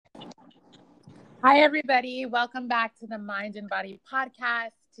Hi, everybody. Welcome back to the Mind and Body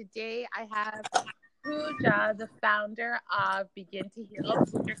podcast. Today, I have Pooja, the founder of Begin to Heal,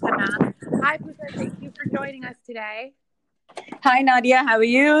 Pooja Khanna. Hi, Pooja. Thank you for joining us today. Hi, Nadia. How are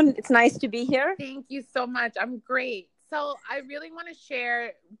you? It's nice to be here. Thank you so much. I'm great. So, I really want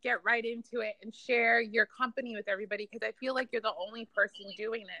to get right into it and share your company with everybody because I feel like you're the only person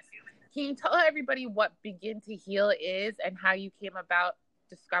doing this. Can you tell everybody what Begin to Heal is and how you came about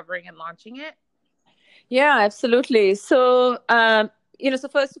discovering and launching it? Yeah, absolutely. So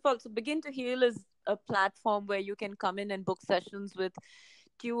first of all, Begin to Heal is a platform where you can come in and book sessions with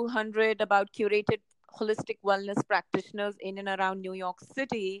 200 about curated holistic wellness practitioners in and around New York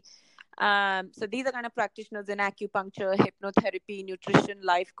City. So these are kind of practitioners in acupuncture, hypnotherapy, nutrition,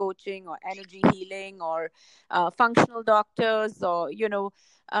 life coaching, or energy healing, or functional doctors, or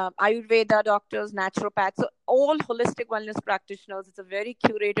Ayurveda doctors, naturopaths. So all holistic wellness practitioners. It's a very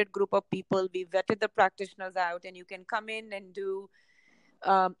curated group of people. We vetted the practitioners out, and you can come in and do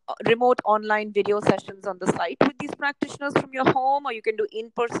remote online video sessions on the site with these practitioners from your home, or you can do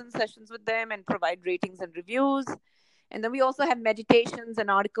in-person sessions with them and provide ratings and reviews. And then we also have meditations and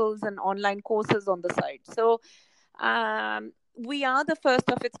articles and online courses on the site. So we are the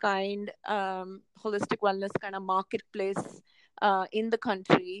first of its kind holistic wellness kind of marketplace in the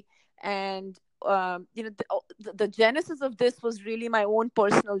country. And the genesis of this was really my own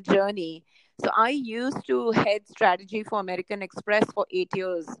personal journey. So I used to head strategy for American Express for 8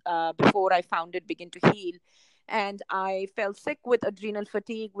 years before I founded Begin to Heal. And I fell sick with adrenal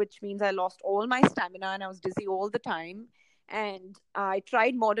fatigue, which means I lost all my stamina and I was dizzy all the time. And I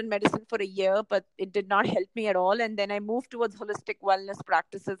tried modern medicine for a year, but it did not help me at all. And then I moved towards holistic wellness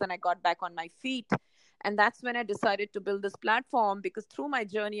practices and I got back on my feet. And that's when I decided to build this platform, because through my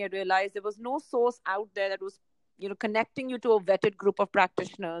journey, I realized there was no source out there that was connecting you to a vetted group of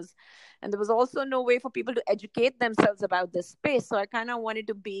practitioners. And there was also no way for people to educate themselves about this space. So I kind of wanted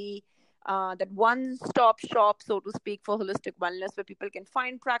to be that one-stop shop, so to speak, for holistic wellness, where people can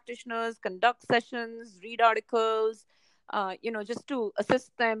find practitioners, conduct sessions, read articles, just to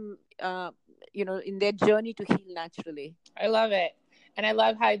assist them, in their journey to heal naturally. I love it. And I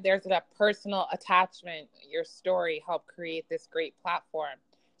love how there's that personal attachment. Your story helped create this great platform.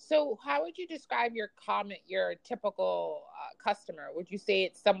 So, how would you describe your typical customer? Would you say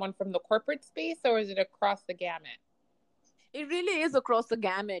it's someone from the corporate space, or is it across the gamut? It really is across the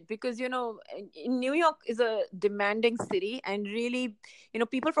gamut, because in New York is a demanding city, and really,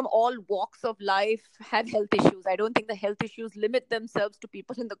 people from all walks of life have health issues. I don't think the health issues limit themselves to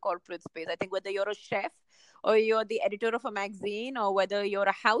people in the corporate space. I think whether you're a chef, or you're the editor of a magazine, or whether you're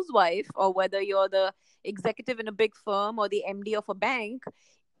a housewife, or whether you're the executive in a big firm, or the MD of a bank,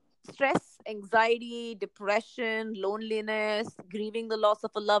 stress, anxiety, depression, loneliness, grieving the loss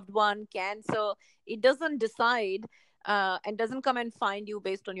of a loved one, cancer, it doesn't decide and doesn't come and find you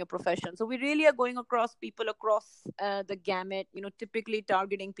based on your profession. So we really are going across people across the gamut, typically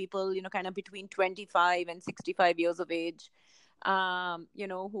targeting people, kind of between 25 and 65 years of age,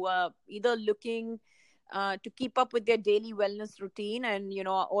 who are either looking to keep up with their daily wellness routine and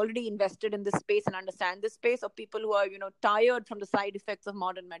are already invested in this space and understand this space, or people who are tired from the side effects of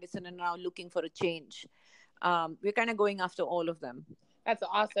modern medicine and are looking for a change. We're kind of going after all of them. That's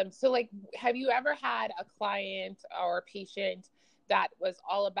awesome. So, like, have you ever had a client or a patient that was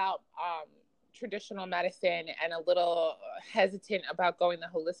all about traditional medicine and a little hesitant about going the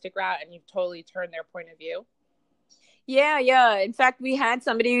holistic route, and you've totally turned their point of view? Yeah. In fact, we had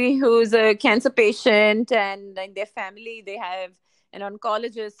somebody who's a cancer patient, and in their family, they have an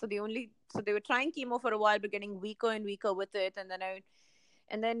oncologist. So they were trying chemo for a while, but getting weaker and weaker with it.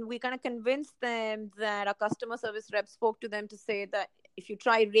 And then we kind of convinced them that our customer service rep spoke to them to say that if you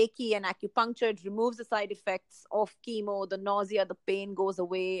try Reiki and acupuncture, it removes the side effects of chemo, the nausea, the pain goes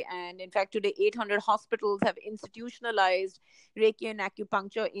away. And in fact, today 800 hospitals have institutionalized Reiki and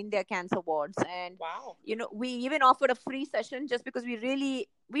acupuncture in their cancer wards. And wow, we even offered a free session just because we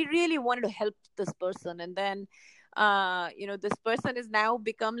really wanted to help this person. And then this person has now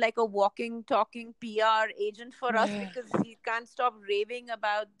become like a walking, talking PR agent for us, because he can't stop raving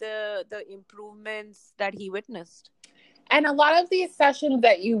about the improvements that he witnessed. And a lot of these sessions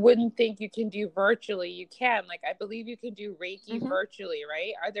that you wouldn't think you can do virtually, you can. Like, I believe you can do Reiki Mm-hmm. virtually,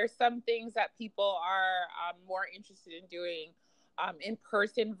 right? Are there some things that people are more interested in doing in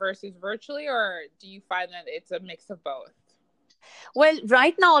person versus virtually, or do you find that it's a mix of both? Well,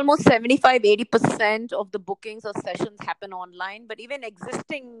 right now, almost 75-80% of the bookings or sessions happen online. But even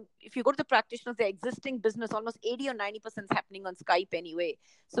existing, if you go to the practitioners, the existing business, almost 80 or 90% is happening on Skype anyway.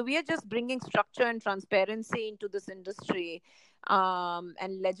 So we are just bringing structure and transparency into this industry,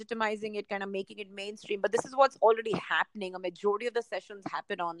 and legitimizing it, kind of making it mainstream. But this is what's already happening. A majority of the sessions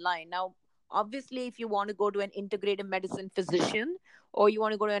happen online. Now, obviously, if you want to go to an integrative medicine physician, or you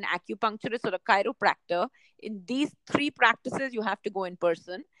want to go to an acupuncturist or a chiropractor, in these three practices you have to go in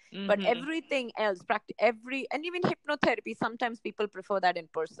person. But everything else, and even hypnotherapy, sometimes people prefer that in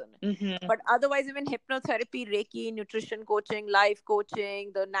person. But otherwise, even hypnotherapy, Reiki, nutrition coaching, life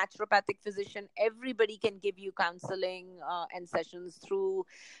coaching, the naturopathic physician, everybody can give you counseling and sessions through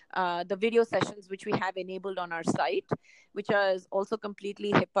the video sessions which we have enabled on our site, which is also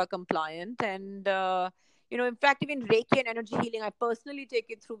completely HIPAA compliant. And in fact, even Reiki and energy healing, I personally take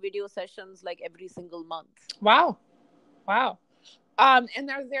it through video sessions like every single month. Wow. And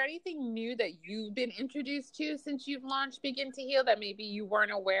is there anything new that you've been introduced to since you've launched Begin to Heal that maybe you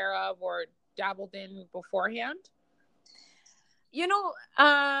weren't aware of or dabbled in beforehand?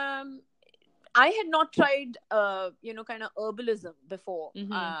 I had not tried, kind of herbalism before.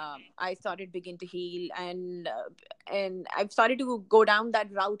 I started Begin to Heal, and I've started to go down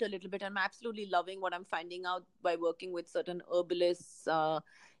that route a little bit. I'm absolutely loving what I'm finding out by working with certain herbalists.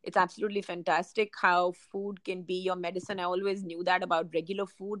 It's absolutely fantastic how food can be your medicine. I always knew that about regular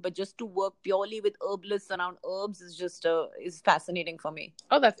food, but just to work purely with herbalists around herbs is just is fascinating for me.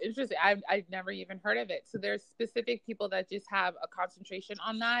 Oh, that's interesting. I've never even heard of it. So there's specific people that just have a concentration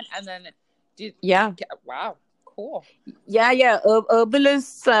on that, and then wow, cool.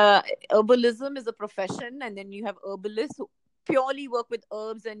 Herbalism is a profession, and then you have herbalists who purely work with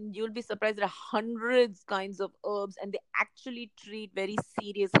herbs, and you'll be surprised there are hundreds kinds of herbs, and they actually treat very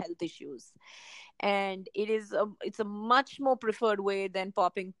serious health issues. And it's a much more preferred way than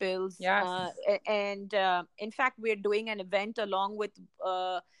popping pills. And in fact, we're doing an event along with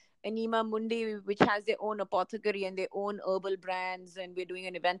Anima Mundi, which has their own apothecary and their own herbal brands, and we're doing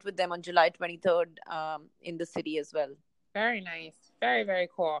an event with them on July 23rd in the city as well. Very nice. Very, very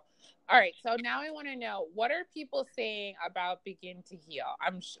cool. All right. So now I want to know, what are people saying about Begin to Heal?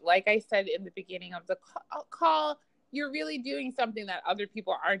 Like I said in the beginning of the call, you're really doing something that other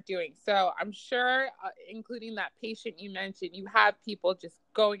people aren't doing. So I'm sure, including that patient you mentioned, you have people just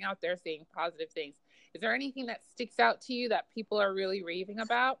going out there saying positive things. Is there anything that sticks out to you that people are really raving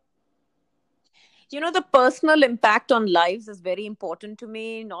about? The personal impact on lives is very important to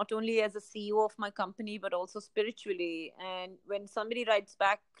me, not only as a CEO of my company, but also spiritually. And when somebody writes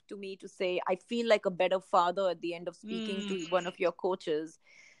back to me to say, I feel like a better father at the end of speaking to one of your coaches,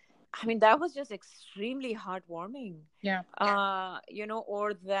 I mean, that was just extremely heartwarming. Yeah.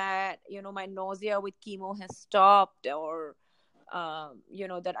 Or that, my nausea with chemo has stopped, or,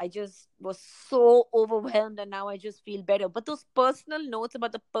 that I just was so overwhelmed and now I just feel better. But those personal notes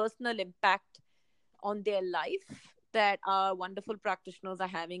about the personal impact on their life that our wonderful practitioners are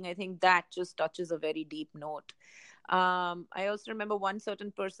having, I think that just touches a very deep note. I also remember one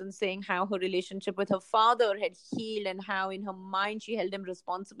certain person saying how her relationship with her father had healed, and how in her mind she held him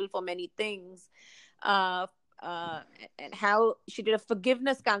responsible for many things, and how she did a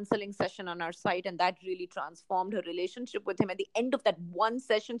forgiveness counseling session on our site, and that really transformed her relationship with him. At the end of that one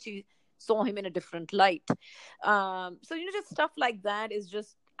session, she saw him in a different light. So just stuff like that is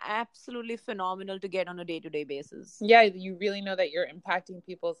just absolutely phenomenal to get on a day-to-day basis. Yeah, you really know that you're impacting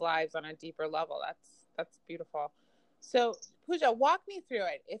people's lives on a deeper level. That's beautiful. So Pooja, walk me through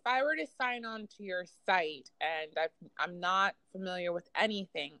it. If I were to sign on to your site and I'm not familiar with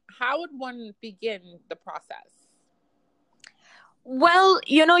anything, how would one begin the process? Well,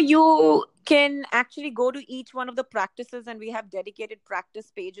 you can actually go to each one of the practices, and we have dedicated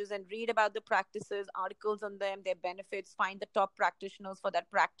practice pages, and read about the practices, articles on them, their benefits, find the top practitioners for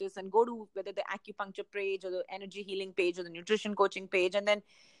that practice, and go to whether the acupuncture page or the energy healing page or the nutrition coaching page. And then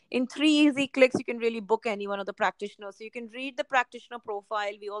in 3 easy clicks, you can really book any one of the practitioners. So you can read the practitioner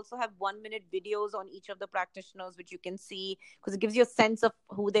profile. We also have 1-minute videos on each of the practitioners, which you can see because it gives you a sense of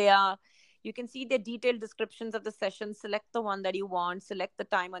who they are. You can see their detailed descriptions of the session, select the one that you want, select the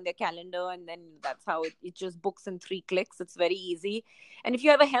time on their calendar, and then that's how it just books in 3 clicks. It's very easy. And if you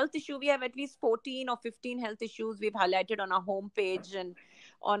have a health issue, we have at least 14 or 15 health issues we've highlighted on our homepage and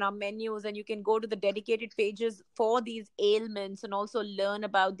on our menus, and you can go to the dedicated pages for these ailments and also learn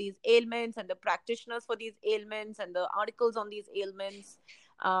about these ailments and the practitioners for these ailments and the articles on these ailments.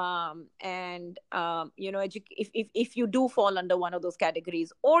 If you do fall under one of those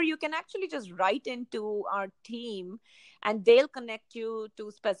categories, or you can actually just write into our team and they'll connect you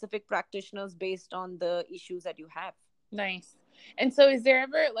to specific practitioners based on the issues that you have. Nice. And so is there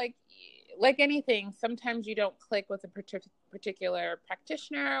ever like anything, sometimes you don't click with a particular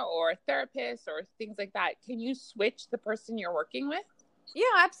practitioner or therapist or things like that. Can you switch the person you're working with? Yeah,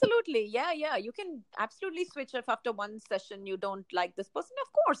 absolutely. Yeah. You can absolutely switch if after one session you don't like this person.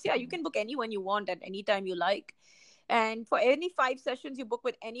 Of course, yeah, you can book anyone you want at any time you like. And for any 5 sessions you book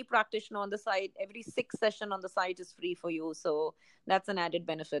with any practitioner on the site, every 6 session on the site is free for you. So that's an added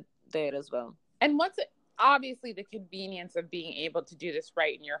benefit there as well. And obviously the convenience of being able to do this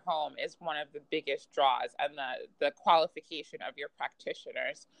right in your home is one of the biggest draws, and the qualification of your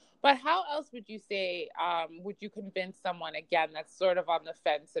practitioners. But how else would you say, would you convince someone, again, that's sort of on the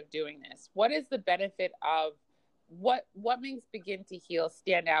fence of doing this? What is the benefit of what makes Begin to Heal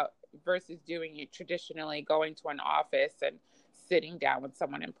stand out versus doing it traditionally, going to an office and sitting down with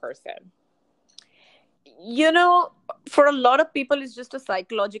someone in person? For a lot of people, it's just a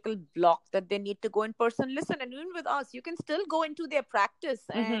psychological block that they need to go in person. Listen, and even with us, you can still go into their practice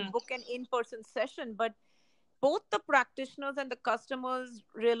and book an in-person session, but both the practitioners and the customers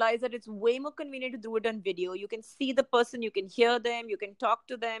realize that it's way more convenient to do it on video. You can see the person, you can hear them, you can talk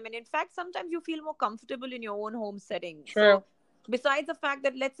to them. And in fact, sometimes you feel more comfortable in your own home setting. True. So besides the fact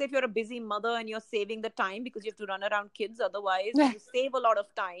that, let's say if you're a busy mother and you're saving the time because you have to run around kids, otherwise you save a lot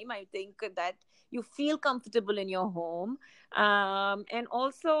of time. I think that you feel comfortable in your home. And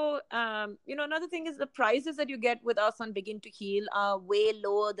also, another thing is the prices that you get with us on Begin to Heal are way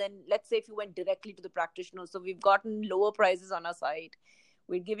lower than, let's say, if you went directly to the practitioner. So we've gotten lower prices on our site.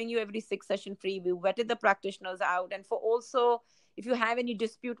 We're giving you every 6 session free. We vetted the practitioners out. And for also, if you have any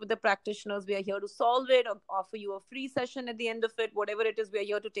dispute with the practitioners, we are here to solve it or offer you a free session at the end of it. Whatever it is, we are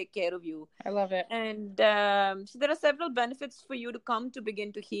here to take care of you. I love it. And so there are several benefits for you to come to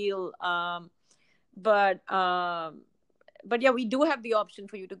Begin to Heal. But yeah, we do have the option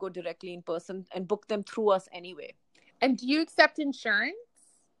for you to go directly in person and book them through us anyway. And do you accept insurance?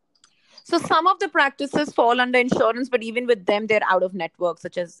 So some of the practices fall under insurance, but even with them, they're out of network,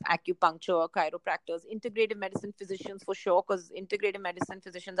 such as acupuncture or chiropractors, integrative medicine physicians for sure, because integrative medicine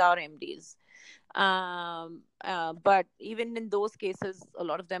physicians are MDs. But even in those cases, a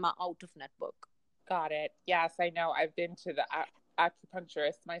lot of them are out of network. Got it. Yes, I know. I've been to the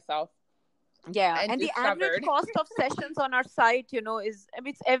acupuncturist myself. Yeah, and the average cost of sessions on our site,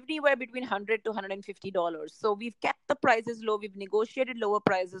 it's everywhere between $100 to $150. So we've kept the prices low. We've negotiated lower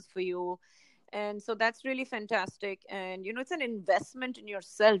prices for you. And so that's really fantastic. And, it's an investment in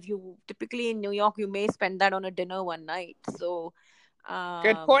yourself. You typically in New York, you may spend that on a dinner one night. So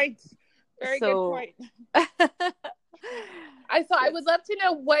good point. Very good point. I would love to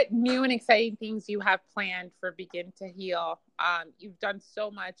know what new and exciting things you have planned for Begin to Heal. You've done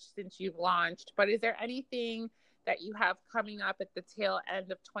so much since you've launched, but is there anything that you have coming up at the tail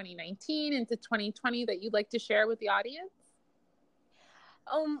end of 2019 into 2020 that you'd like to share with the audience?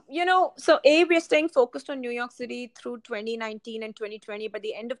 So we're staying focused on New York City through 2019 and 2020. By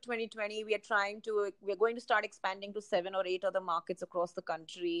the end of 2020, we're going to start expanding to 7 or 8 other markets across the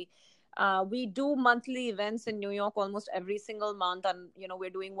country. We do monthly events in New York almost every single month. And, we're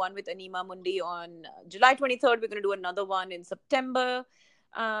doing one with Anima Mundi on July 23rd. We're going to do another one in September.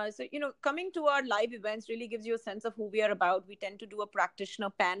 So, coming to our live events really gives you a sense of who we are about. We tend to do a practitioner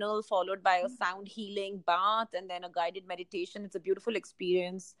panel followed by a sound healing bath and then a guided meditation. It's a beautiful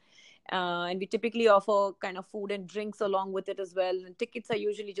experience. And we typically offer kind of food and drinks along with it as well. And tickets are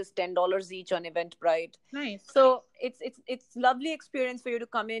usually just $10 each on Eventbrite. Nice. So it's lovely experience for you to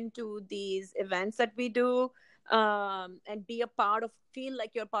come into these events that we do. And feel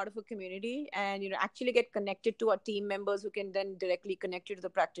like you're part of a community and, actually get connected to our team members who can then directly connect you to the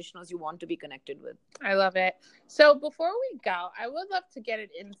practitioners you want to be connected with. I love it. So before we go, I would love to get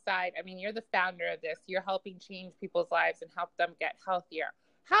it inside. I mean, you're the founder of this. You're helping change people's lives and help them get healthier.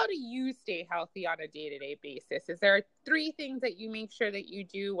 How do you stay healthy on a day-to-day basis? Is there 3 things that you make sure that you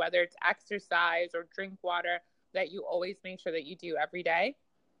do, whether it's exercise or drink water, that you always make sure that you do every day?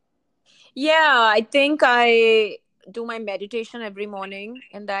 Yeah, I think I do my meditation every morning,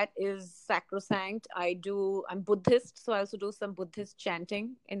 and that is sacrosanct. I'm Buddhist, so I also do some Buddhist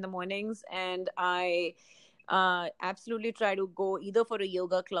chanting in the mornings, and I absolutely try to go either for a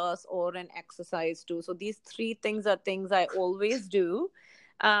yoga class or an exercise too. So these 3 things are things I always do.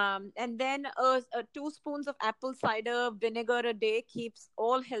 And then 2 spoons of apple cider vinegar a day keeps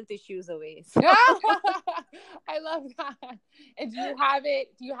all health issues away. So. I love that. And do you have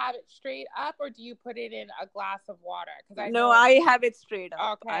it straight up, or do you put it in a glass of water? I have it straight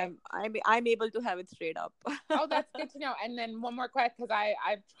up. Okay. I'm able to have it straight up. Oh, that's good to know. And then one more question, because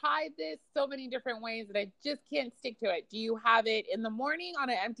I've tried this so many different ways that I just can't stick to it. Do you have it in the morning on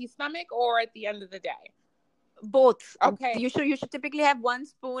an empty stomach or at the end of the day? Both. Okay. You should typically have 1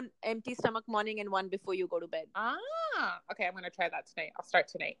 spoon empty stomach morning and one before you go to bed. Okay. I'm going to try that tonight. I'll start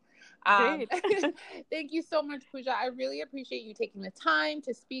tonight. Great. Thank you so much, Pooja. I really appreciate you taking the time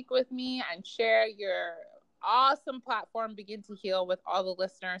to speak with me and share your awesome platform, Begin to Heal, with all the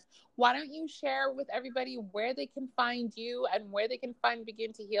listeners. Why don't you share with everybody where they can find you and where they can find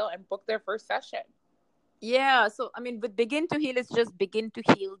Begin to Heal and book their first session? Yeah, so I mean, with Begin to Heal, it's just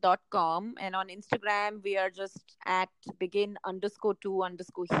begintoheal.com. And on Instagram, we are just at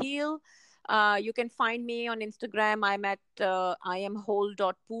begin_to_heal. You can find me on Instagram. I'm at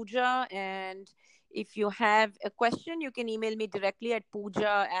iamwhole.pooja. And if you have a question, you can email me directly at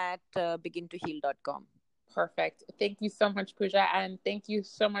pooja@begintoheal.com. Perfect. Thank you so much, Pooja. And thank you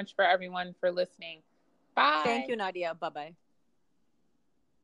so much for everyone for listening. Bye. Thank you, Nadia. Bye-bye.